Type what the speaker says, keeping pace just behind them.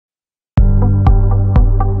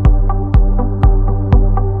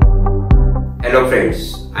Hello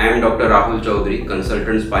friends, I am Dr. Rahul Chaudhari,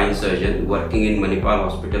 consultant spine surgeon working in Manipal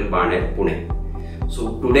Hospital Baner, Pune.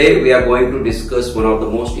 So today we are going to discuss one of the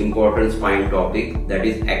most important spine topic, that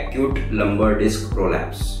is acute lumbar disc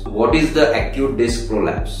prolapse. What is the acute disc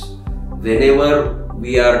prolapse? Whenever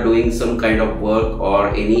we are doing some kind of work or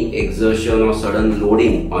any exertion or sudden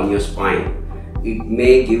loading on your spine, it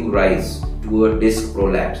may give rise to a disc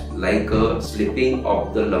prolapse, like a slipping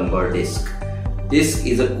of the lumbar disc. Disc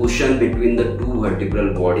is a cushion between the two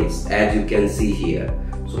vertebral bodies, as you can see here.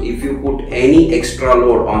 So if you put any extra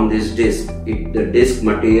load on this disc, the disc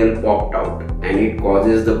material popped out and it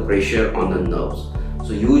causes the pressure on the nerves.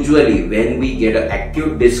 So usually when we get an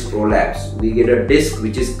acute disc prolapse, we get a disc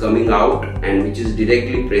which is coming out and which is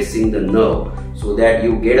directly pressing the nerve, so that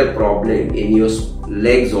you get a problem in your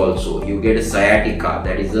legs also. You get a sciatica,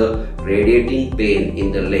 that is a radiating pain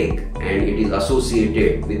in the leg, and it is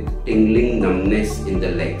associated with tingling numbness in the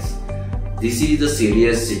legs. This is the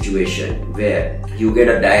serious situation where you get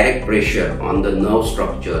a direct pressure on the nerve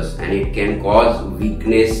structures and it can cause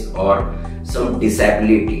weakness or some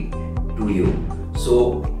disability to you.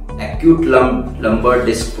 So acute lumbar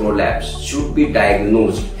disc prolapse should be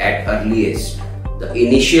diagnosed at earliest. The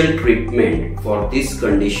initial treatment for this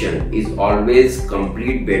condition is always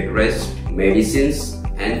complete bed rest, medicines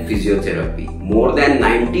and physiotherapy. More than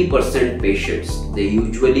 90% patients, they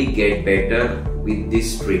usually get better with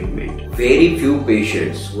this treatment. Very few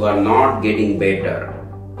patients who are not getting better.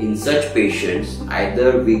 In such patients,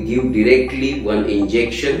 either we give directly one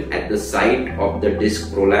injection at the site of the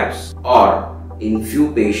disc prolapse, or in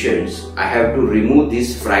few patients, I have to remove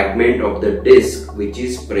this fragment of the disc which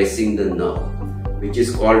is pressing the nerve, which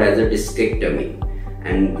is called as a discectomy.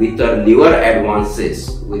 And with our newer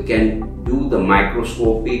advances, we can do the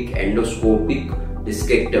microscopic endoscopic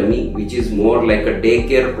discectomy, which is more like a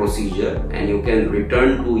daycare procedure, and you can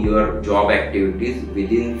return to your job activities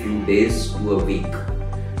within few days to a week.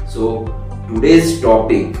 So today's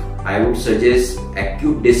topic, I would suggest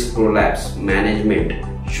acute disc prolapse management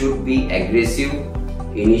should be aggressive,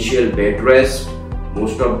 initial bed rest.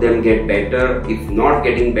 Most of them get better. If not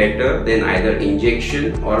getting better, then either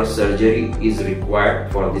injection or surgery is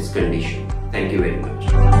required for this condition. Thank you very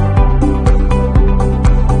much.